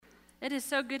It is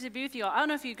so good to be with you all. I don't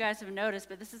know if you guys have noticed,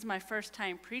 but this is my first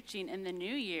time preaching in the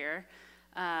new year.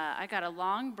 I got a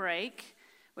long break,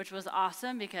 which was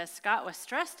awesome because Scott was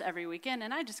stressed every weekend,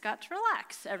 and I just got to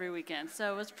relax every weekend.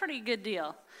 So it was a pretty good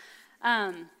deal.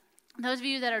 Those of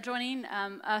you that are joining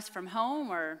us from home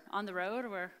or on the road,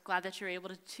 we're glad that you're able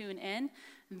to tune in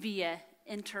via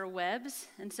interwebs.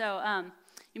 And so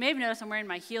you may have noticed I'm wearing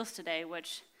my heels today,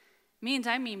 which means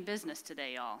I mean business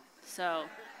today, y'all. So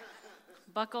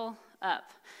buckle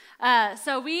up.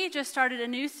 So we just started a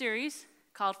new series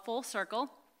called Full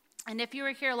Circle. And if you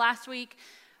were here last week,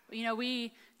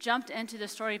 we jumped into the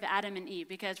story of Adam and Eve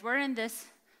because we're in this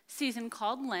season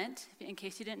called Lent, in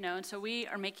case you didn't know. And so we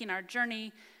are making our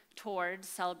journey towards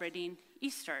celebrating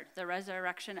Easter, the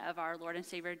resurrection of our Lord and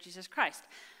Savior, Jesus Christ.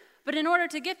 But in order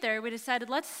to get there, we decided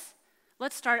let's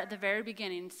start at the very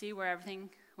beginning and see where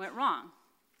everything went wrong.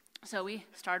 So we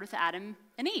started with Adam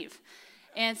and Eve.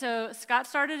 And so Scott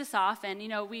started us off, and,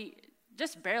 we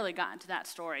just barely got into that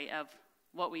story of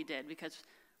what we did because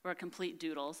we're complete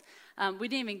doodles. We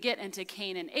didn't even get into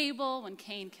Cain and Abel, when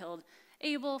Cain killed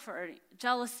Abel for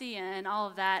jealousy and all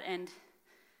of that. And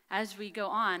as we go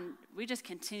on, we just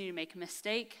continue to make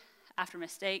mistake after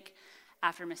mistake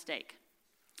after mistake.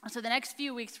 So the next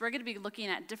few weeks, we're going to be looking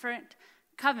at different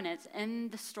covenants in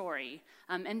the story,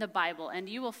 in the Bible. And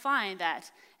you will find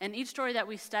that in each story that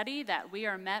we study, that we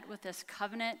are met with this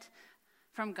covenant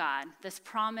from God, this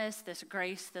promise, this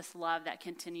grace, this love that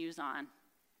continues on.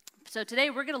 So today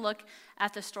we're going to look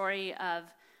at the story of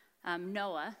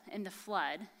Noah in the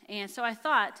flood. And so I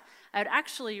thought I would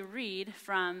actually read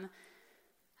from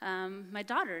my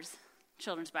daughter's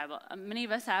children's Bible. Many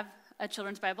of us have a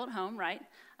children's Bible at home, right?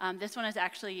 This one is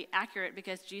actually accurate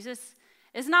because Jesus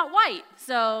is not white,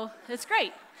 so it's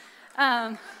great.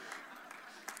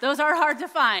 Those are hard to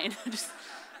find, just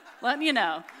letting you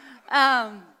know.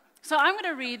 So I'm going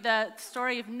to read the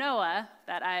story of Noah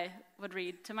that I would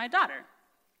read to my daughter.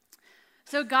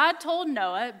 So God told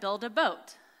Noah, build a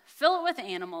boat, fill it with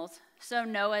animals. So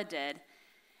Noah did.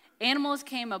 Animals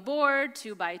came aboard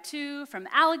 2 by 2, from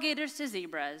alligators to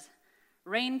zebras.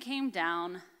 Rain came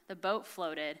down, the boat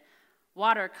floated,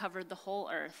 water covered the whole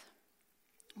earth.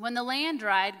 When the land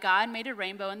dried, God made a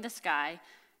rainbow in the sky.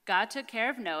 God took care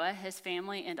of Noah, his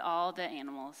family, and all the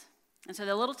animals. And so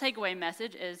the little takeaway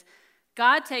message is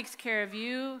God takes care of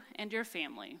you and your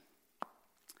family.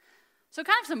 So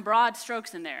kind of some broad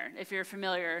strokes in there, if you're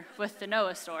familiar with the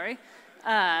Noah story.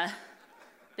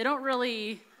 They don't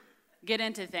really get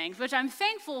into things, which I'm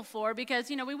thankful for because,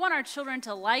 we want our children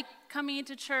to like coming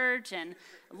to church and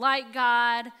like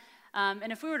God.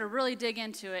 And if we were to really dig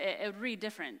into it, it would read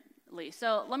differently.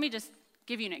 So let me just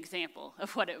give you an example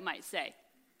of what it might say.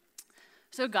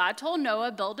 So God told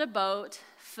Noah, build a boat,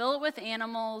 fill it with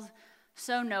animals.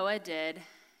 So Noah did.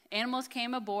 Animals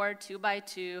came aboard 2 by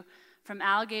 2, from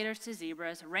alligators to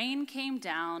zebras. Rain came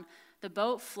down, the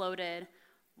boat floated,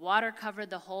 water covered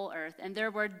the whole earth, and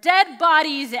there were dead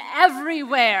bodies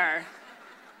everywhere.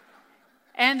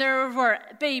 And there were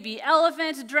baby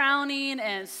elephants drowning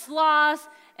and sloths,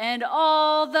 and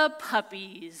all the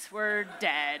puppies were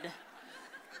dead.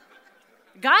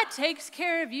 God takes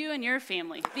care of you and your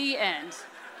family. The end.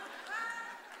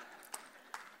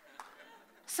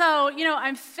 So,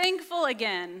 I'm thankful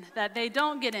again that they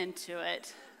don't get into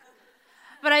it.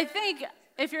 But I think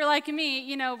if you're like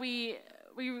me,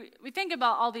 we think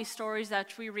about all these stories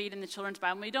that we read in the children's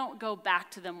Bible, and we don't go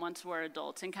back to them once we're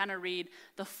adults and kind of read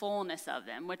the fullness of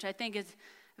them, which I think is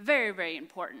very, very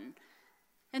important.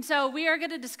 And so we are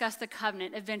going to discuss the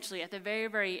covenant eventually at the very,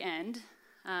 very end.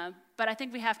 But I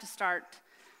think we have to start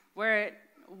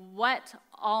what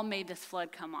all made this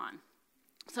flood come on.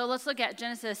 So let's look at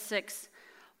Genesis 6,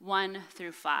 1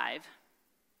 through 5.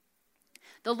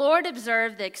 The Lord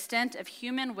observed the extent of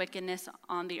human wickedness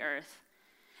on the earth,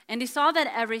 and he saw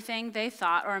that everything they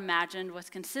thought or imagined was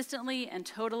consistently and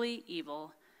totally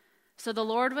evil. So the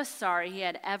Lord was sorry he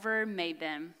had ever made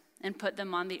them and put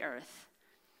them on the earth.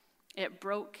 It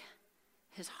broke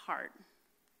his heart.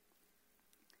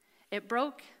 It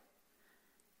broke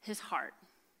his heart.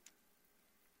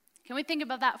 Can we think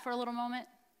about that for a little moment?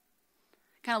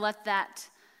 Kind of let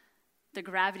the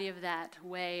gravity of that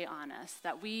weigh on us,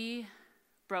 that we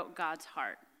broke God's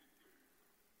heart.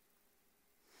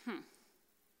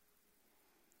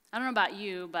 I don't know about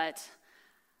you, but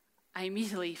I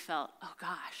immediately felt, oh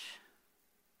gosh.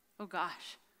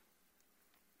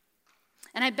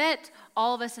 And I bet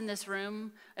all of us in this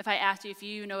room, if I asked you if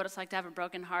you know what it's like to have a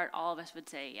broken heart, all of us would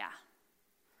say, yeah.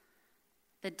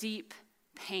 The deep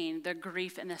pain, the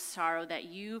grief, and the sorrow that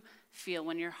you feel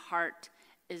when your heart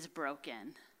is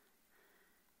broken.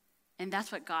 And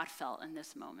that's what God felt in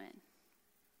this moment.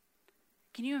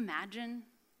 Can you imagine?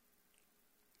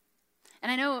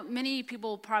 And I know many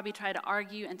people probably try to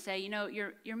argue and say,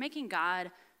 you're making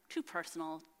God too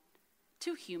personal,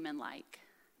 too human-like.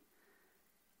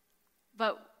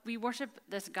 But we worship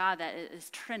this God that is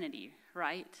Trinity,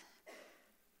 right?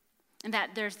 And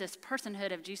that there's this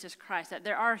personhood of Jesus Christ, that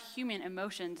there are human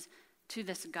emotions to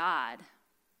this God.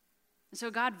 And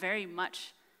so God very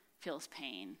much feels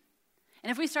pain.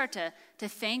 And if we start to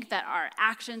think that our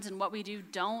actions and what we do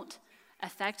don't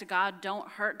affect God, don't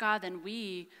hurt God, then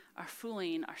we are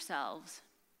fooling ourselves.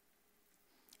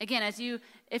 Again,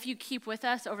 if you keep with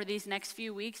us over these next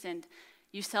few weeks and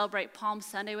you celebrate Palm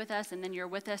Sunday with us, and then you're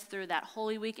with us through that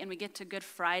Holy Week, and we get to Good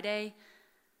Friday,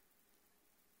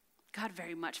 God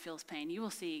very much feels pain. You will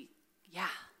see,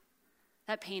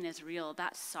 that pain is real.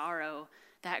 That sorrow,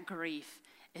 that grief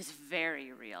is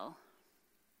very real.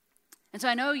 And so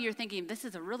I know you're thinking, this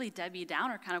is a really Debbie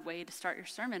Downer kind of way to start your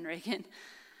sermon, Reagan.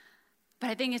 But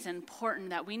I think it's important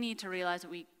that we need to realize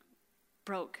that we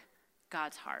broke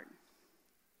God's heart.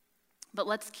 But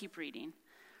let's keep reading.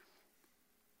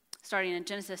 Starting in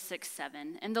Genesis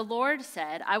 6:7. And the Lord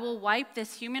said, I will wipe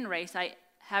this human race I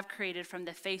have created from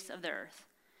the face of the earth.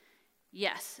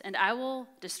 Yes, and I will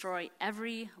destroy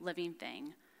every living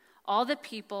thing. All the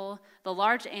people, the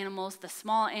large animals, the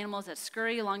small animals that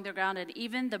scurry along the ground, and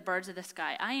even the birds of the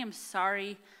sky. I am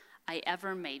sorry I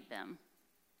ever made them.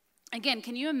 Again,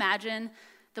 can you imagine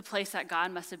the place that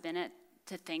God must have been at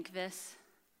to think this?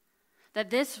 That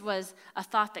this was a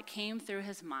thought that came through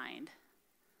his mind.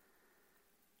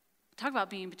 Talk about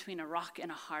being between a rock and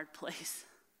a hard place.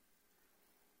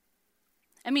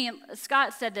 I mean,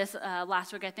 Scott said this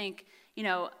last week, I think,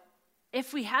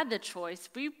 if we had the choice,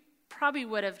 we probably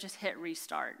would have just hit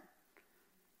restart.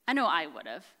 I know I would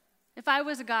have. If I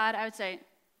was God, I would say,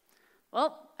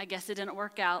 well, I guess it didn't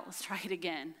work out. Let's try it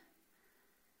again.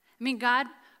 I mean, God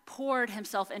poured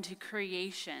himself into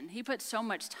creation. He put so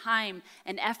much time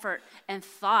and effort and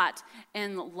thought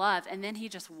and love, and then he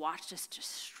just watched us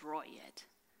destroy it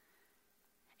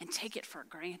and take it for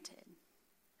granted.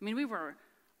 I mean, we were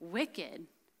wicked.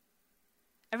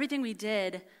 Everything we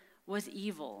did was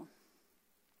evil.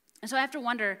 And so I have to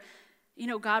wonder,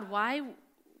 God, why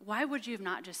would you have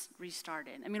not just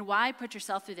restarted? I mean, why put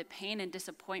yourself through the pain and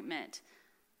disappointment?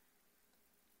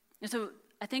 And so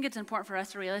I think it's important for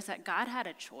us to realize that God had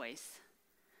a choice.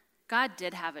 God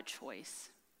did have a choice.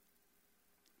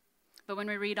 But when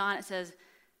we read on, it says,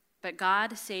 but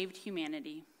God saved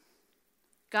humanity.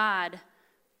 God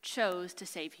chose to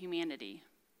save humanity.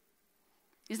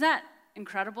 Isn't that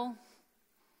incredible?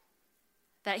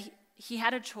 That he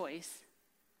had a choice,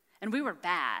 and we were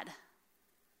bad.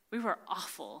 We were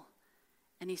awful.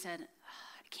 And he said,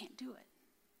 I can't do it.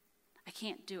 I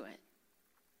can't do it.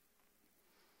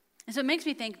 And so it makes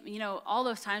me think, all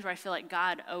those times where I feel like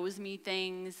God owes me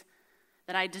things,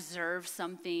 that I deserve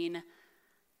something,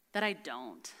 that I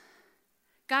don't.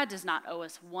 God does not owe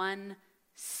us one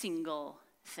single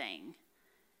thing.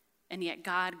 And yet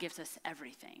God gives us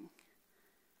everything.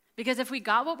 Because if we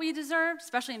got what we deserved,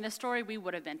 especially in this story, we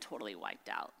would have been totally wiped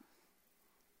out.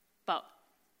 But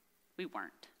we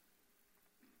weren't.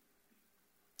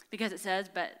 Because it says,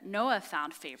 but Noah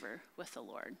found favor with the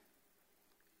Lord.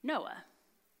 Noah.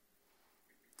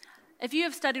 If you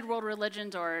have studied world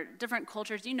religions or different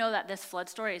cultures, you know that this flood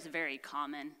story is very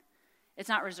common. It's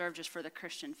not reserved just for the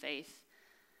Christian faith.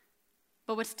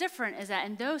 But what's different is that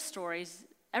in those stories,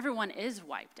 everyone is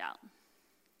wiped out.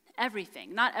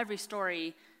 Everything. Not every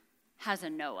story has a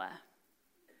Noah.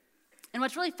 And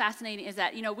what's really fascinating is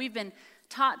that, we've been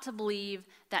taught to believe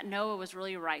that Noah was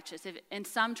really righteous. In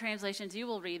some translations, you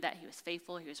will read that he was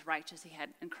faithful, he was righteous, he had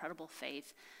incredible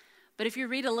faith. But if you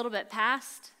read a little bit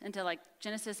past into like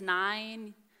Genesis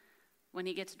 9, when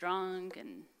he gets drunk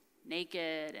and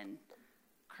naked and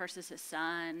curses his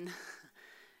son,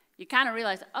 you kind of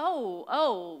realize,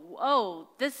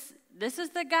 this is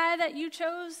the guy that you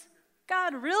chose?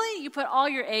 God, really? You put all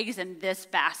your eggs in this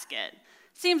basket.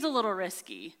 Seems a little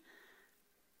risky.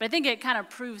 But I think it kind of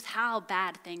proves how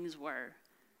bad things were.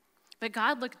 But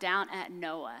God looked down at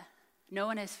Noah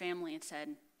and his family and said,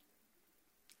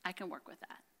 I can work with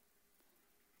that.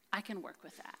 I can work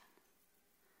with that.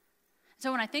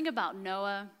 So when I think about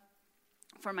Noah,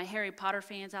 for my Harry Potter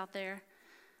fans out there,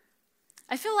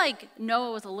 I feel like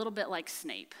Noah was a little bit like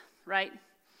Snape, right?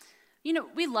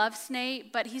 We love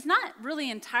Snape, but he's not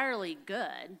really entirely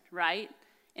good, right?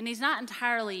 And he's not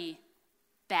entirely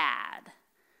bad.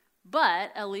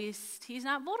 But at least he's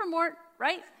not Voldemort,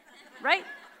 right? Right?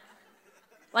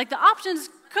 Like the options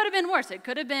could have been worse. It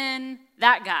could have been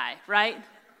that guy, right?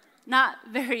 Not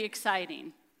very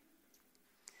exciting.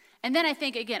 And then I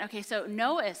think again, okay, so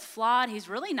Noah is flawed. He's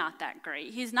really not that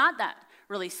great. He's not that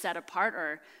really set apart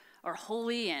or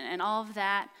holy and all of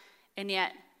that. And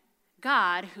yet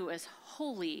God, who is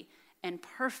holy and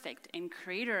perfect and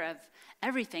creator of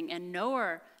everything and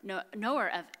knower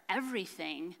of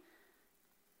everything,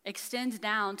 extends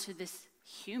down to this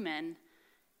human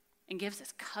and gives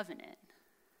us covenant.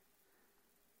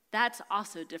 That's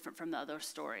also different from the other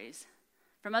stories.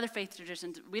 From other faith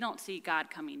traditions, we don't see God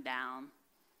coming down.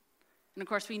 And of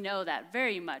course, we know that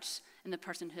very much in the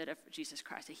personhood of Jesus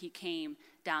Christ, that he came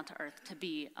down to earth to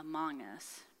be among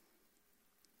us.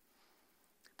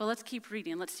 But let's keep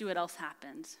reading. Let's see what else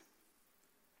happens.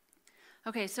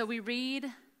 Okay, so we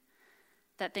read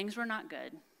that things were not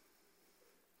good.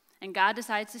 And God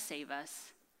decides to save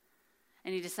us.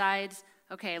 And he decides,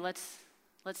 okay, let's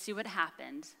see what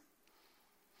happens.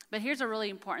 But here's a really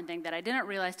important thing that I didn't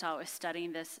realize till I was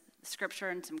studying this scripture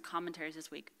and some commentaries this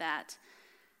week, that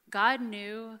God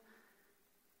knew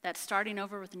that starting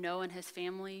over with Noah and his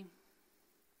family,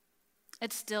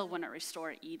 it still wouldn't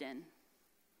restore Eden.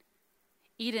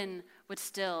 Eden would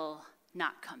still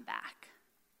not come back.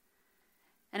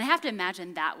 And I have to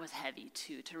imagine that was heavy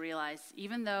too, to realize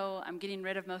even though I'm getting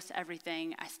rid of most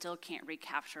everything, I still can't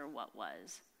recapture what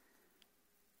was.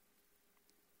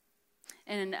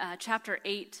 In chapter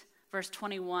 8, verse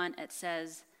 21, it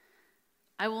says,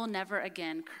 I will never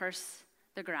again curse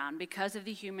the ground because of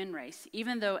the human race,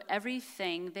 even though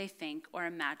everything they think or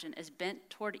imagine is bent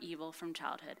toward evil from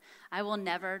childhood. I will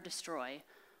never destroy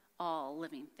all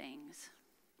living things.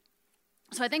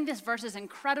 So I think this verse is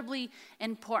incredibly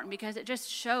important because it just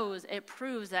shows, it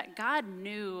proves that God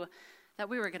knew that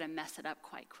we were going to mess it up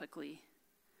quite quickly.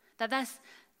 That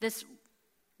this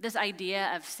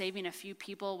idea of saving a few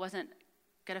people wasn't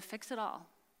going to fix it all.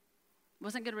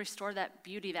 Wasn't going to restore that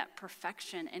beauty, that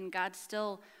perfection, and God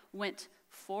still went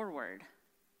forward.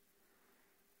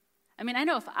 I mean, I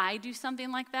know if I do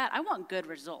something like that, I want good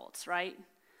results, right?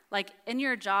 Like in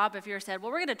your job, if you're said,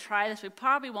 well, we're going to try this, we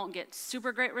probably won't get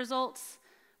super great results.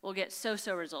 We'll get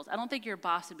so-so results. I don't think your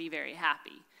boss would be very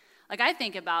happy. Like I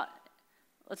think about,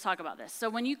 let's talk about this. So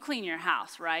when you clean your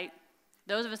house, right?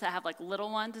 Those of us that have like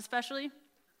little ones especially,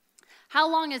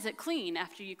 how long is it clean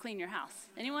after you clean your house?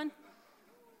 Anyone?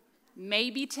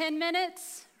 Maybe 10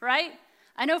 minutes, right?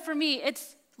 I know for me,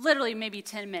 it's literally maybe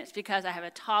 10 minutes because I have a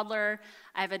toddler.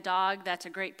 I have a dog that's a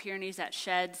Great Pyrenees that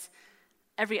sheds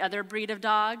every other breed of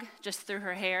dog just through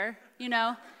her hair, you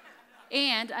know?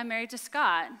 And I'm married to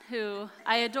Scott, who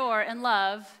I adore and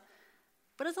love,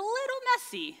 but is a little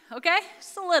messy, okay?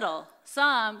 Just a little.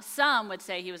 Some would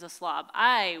say he was a slob.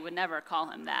 I would never call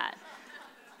him that.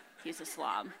 He's a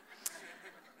slob.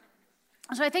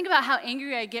 So I think about how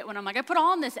angry I get when I'm like, I put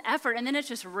all in this effort and then it's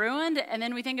just ruined. And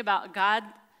then we think about God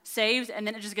saves and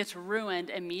then it just gets ruined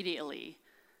immediately.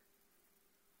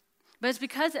 But it's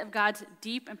because of God's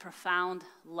deep and profound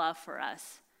love for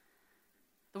us.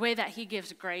 The way that he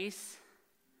gives grace,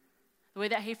 the way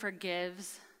that he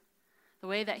forgives, the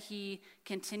way that he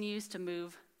continues to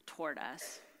move toward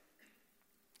us.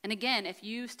 And again, if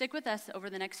you stick with us over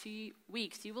the next few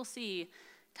weeks, you will see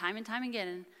time and time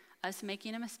again us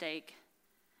making a mistake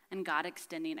and God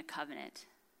extending a covenant.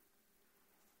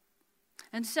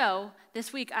 And so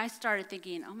this week I started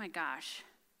thinking, oh my gosh,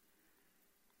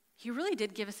 he really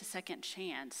did give us a second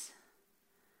chance.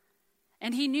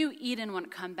 And he knew Eden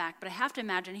wouldn't come back, but I have to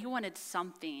imagine he wanted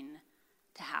something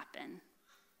to happen.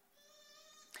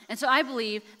 And so I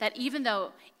believe that even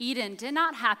though Eden did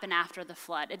not happen after the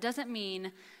flood, it doesn't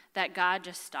mean that God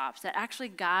just stops, that actually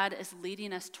God is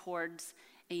leading us towards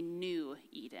a new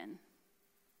Eden.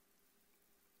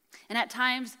 And at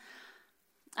times,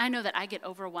 I know that I get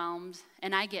overwhelmed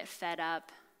and I get fed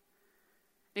up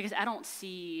because I don't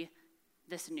see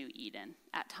this new Eden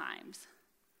at times.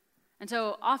 And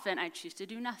so often I choose to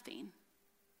do nothing.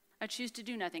 I choose to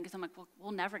do nothing because I'm like, well,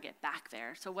 we'll never get back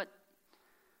there. So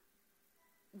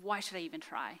why should I even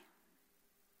try?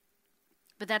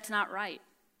 But that's not right.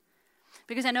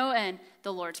 Because I know in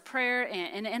the Lord's Prayer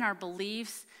and in our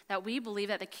beliefs that we believe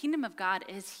that the kingdom of God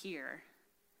is here.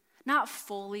 Not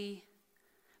fully,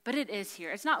 but it is here.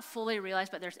 It's not fully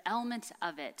realized, but there's elements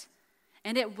of it.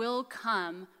 And it will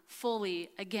come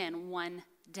fully again one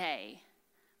day.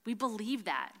 We believe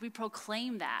that. We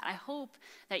proclaim that. I hope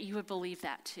that you would believe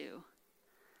that too.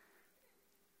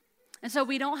 And so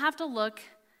we don't have to look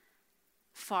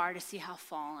far to see how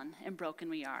fallen and broken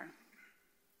we are.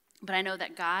 But I know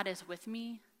that God is with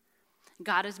me,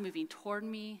 God is moving toward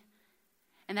me,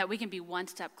 and that we can be one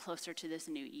step closer to this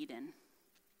new Eden.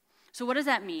 So what does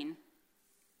that mean?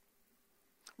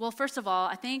 Well, first of all,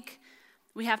 I think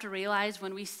we have to realize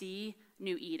when we see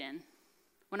New Eden,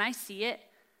 when I see it,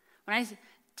 When I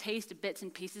taste bits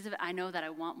and pieces of it, I know that I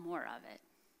want more of it.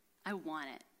 I want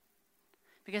it.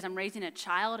 Because I'm raising a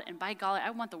child, and by golly,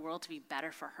 I want the world to be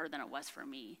better for her than it was for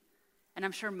me. And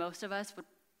I'm sure most of us would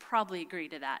probably agree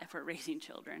to that if we're raising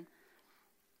children.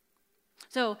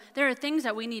 So there are things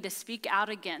that we need to speak out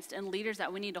against and leaders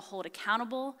that we need to hold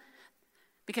accountable,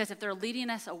 because if they're leading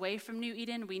us away from New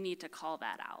Eden, we need to call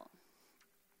that out.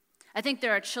 I think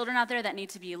there are children out there that need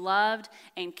to be loved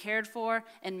and cared for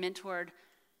and mentored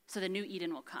so the New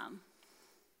Eden will come.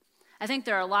 I think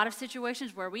there are a lot of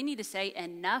situations where we need to say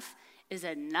enough is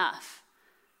enough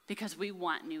because we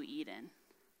want New Eden.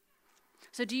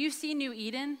 So do you see New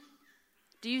Eden?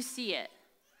 Do you see it?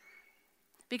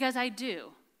 Because I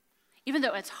do. Even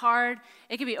though it's hard,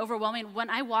 it can be overwhelming. When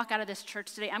I walk out of this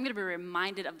church today, I'm going to be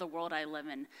reminded of the world I live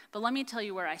in. But let me tell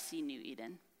you where I see New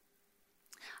Eden.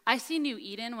 I see New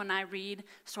Eden when I read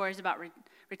stories about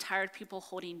retired people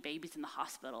holding babies in the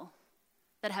hospital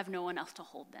that have no one else to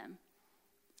hold them.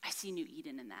 I see New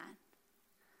Eden in that.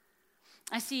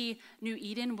 I see New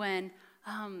Eden when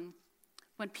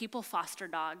people foster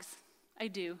dogs. I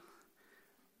do.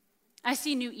 I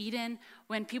see New Eden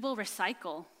when people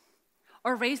recycle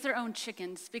or raise their own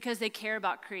chickens because they care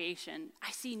about creation.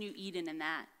 I see New Eden in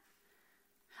that.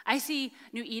 I see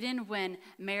New Eden when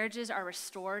marriages are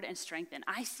restored and strengthened.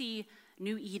 I see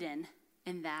New Eden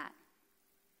in that.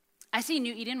 I see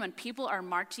New Eden when people are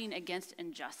marching against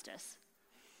injustice.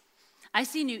 I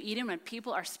see New Eden when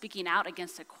people are speaking out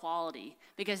against equality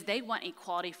because they want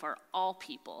equality for all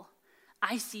people.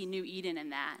 I see New Eden in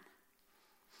that.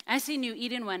 I see New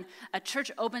Eden when a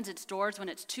church opens its doors when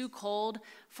it's too cold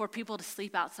for people to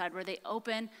sleep outside, where they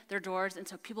open their doors and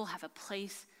so people have a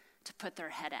place to put their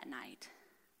head at night.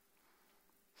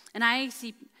 And I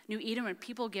see New Eden when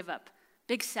people give up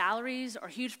big salaries or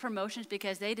huge promotions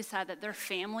because they decide that their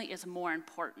family is more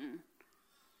important.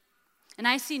 And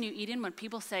I see New Eden when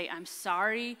people say, I'm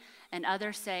sorry, and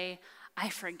others say, I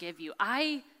forgive you.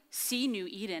 I see New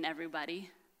Eden,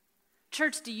 everybody.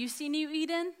 Church, do you see New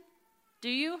Eden? Do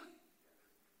you?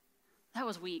 That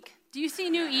was weak. Do you see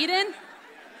New Eden?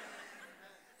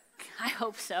 I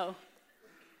hope so.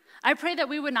 I pray that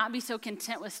we would not be so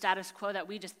content with status quo that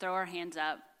we just throw our hands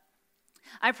up.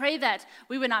 I pray that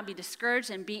we would not be discouraged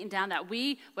and beaten down, that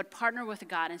we would partner with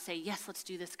God and say, yes, let's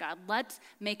do this, God. Let's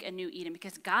make a New Eden,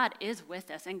 because God is with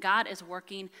us and God is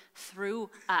working through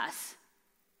us.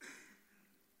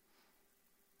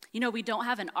 You know, we don't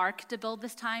have an ark to build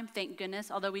this time, thank goodness,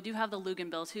 although we do have the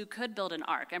Luganbills who could build an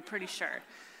ark, I'm pretty sure.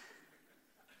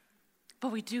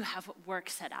 But we do have work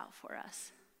set out for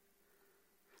us.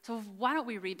 So why don't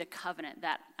we read the covenant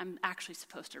that I'm actually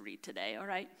supposed to read today, all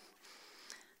right?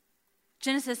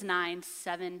 Genesis 9,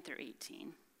 7 through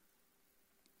 18.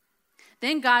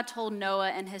 Then God told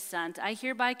Noah and his sons, I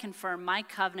hereby confirm my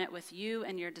covenant with you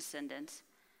and your descendants,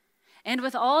 and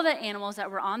with all the animals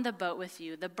that were on the boat with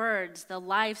you, the birds, the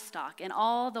livestock, and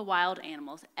all the wild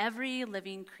animals, every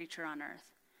living creature on earth.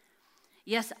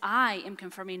 Yes, I am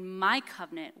confirming my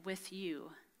covenant with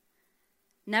you.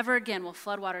 Never again will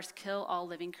floodwaters kill all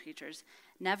living creatures.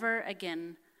 Never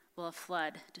again will a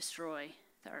flood destroy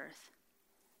the earth.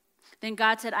 Then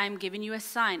God said, I am giving you a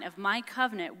sign of my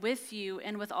covenant with you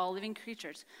and with all living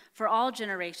creatures for all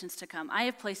generations to come. I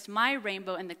have placed my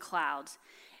rainbow in the clouds.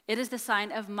 It is the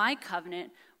sign of my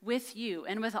covenant with you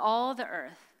and with all the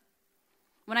earth.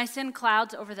 When I send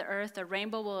clouds over the earth, the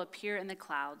rainbow will appear in the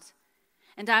clouds.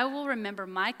 And I will remember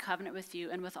my covenant with you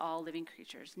and with all living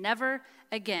creatures. Never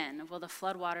again will the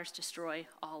floodwaters destroy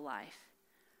all life.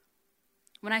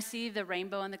 When I see the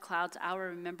rainbow in the clouds, I will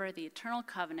remember the eternal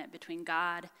covenant between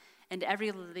God and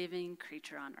every living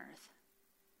creature on earth.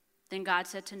 Then God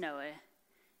said to Noah,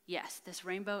 yes, this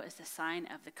rainbow is the sign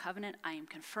of the covenant I am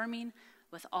confirming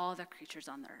with all the creatures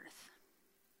on the earth.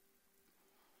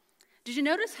 Did you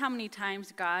notice how many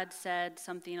times God said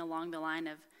something along the line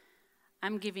of,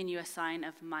 I'm giving you a sign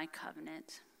of my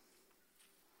covenant?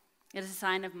 It is a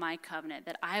sign of my covenant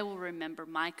that I will remember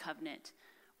my covenant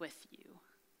with you.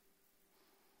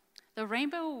 The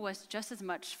rainbow was just as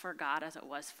much for God as it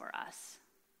was for us.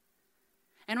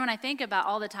 And when I think about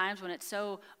all the times when it's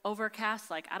so overcast,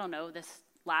 like, I don't know, this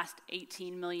last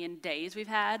 18 million days we've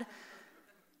had,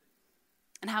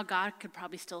 and how God could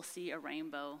probably still see a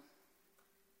rainbow,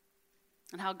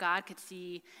 and how God could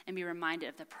see and be reminded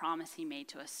of the promise he made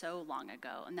to us so long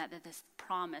ago, and that this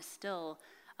promise still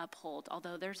upholds,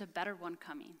 although there's a better one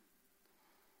coming.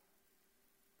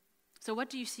 So what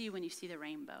do you see when you see the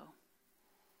rainbow?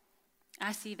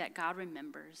 I see that God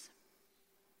remembers.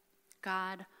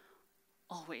 God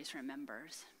always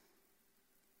remembers.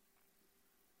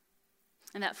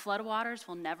 And that floodwaters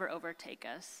will never overtake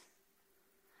us.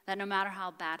 That no matter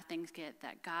how bad things get,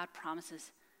 that God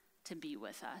promises to be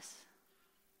with us.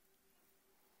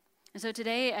 And so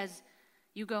today, as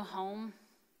you go home,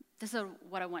 this is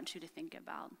what I want you to think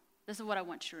about. This is what I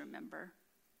want you to remember.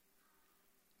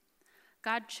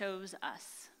 God chose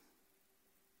us.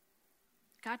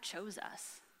 God chose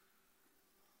us.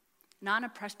 Not in a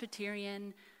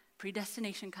Presbyterian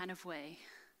predestination kind of way,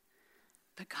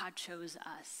 but God chose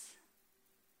us.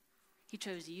 He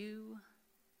chose you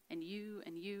and you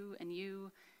and you and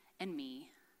you and me.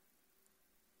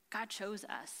 God chose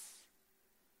us.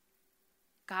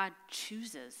 God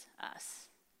chooses us.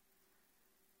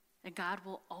 And God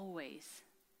will always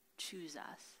choose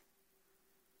us.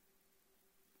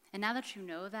 And now that you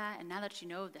know that, and now that you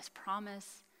know of this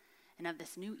promise and of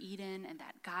this new Eden and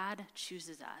that God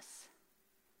chooses us,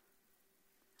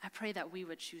 I pray that we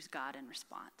would choose God in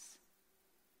response.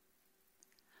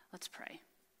 Let's pray.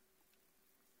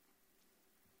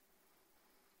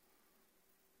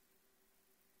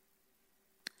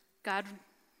 God,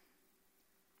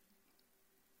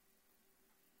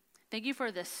 thank you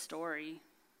for this story.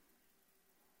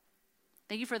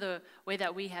 Thank you for the way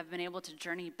that we have been able to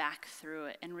journey back through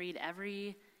it and read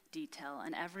every detail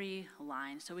and every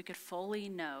line so we could fully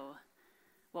know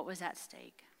what was at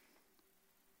stake,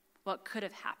 what could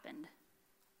have happened,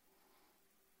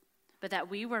 but that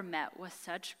we were met with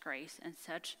such grace and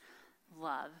such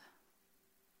love,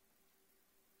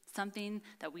 something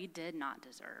that we did not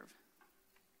deserve.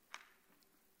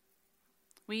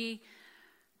 We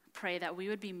pray that we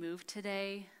would be moved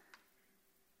today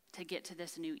to get to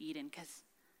this new Eden, because,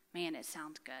 man, it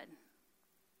sounds good.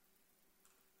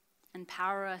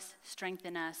 Empower us,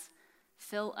 strengthen us,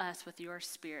 fill us with your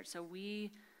Spirit so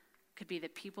we could be the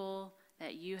people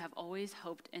that you have always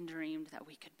hoped and dreamed that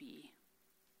we could be.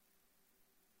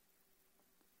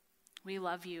 We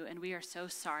love you, and we are so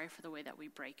sorry for the way that we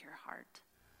break your heart.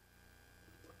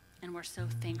 And we're so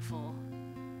thankful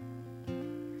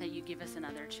that you give us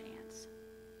another chance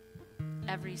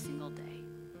every single day.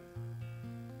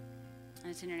 And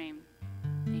it's in your name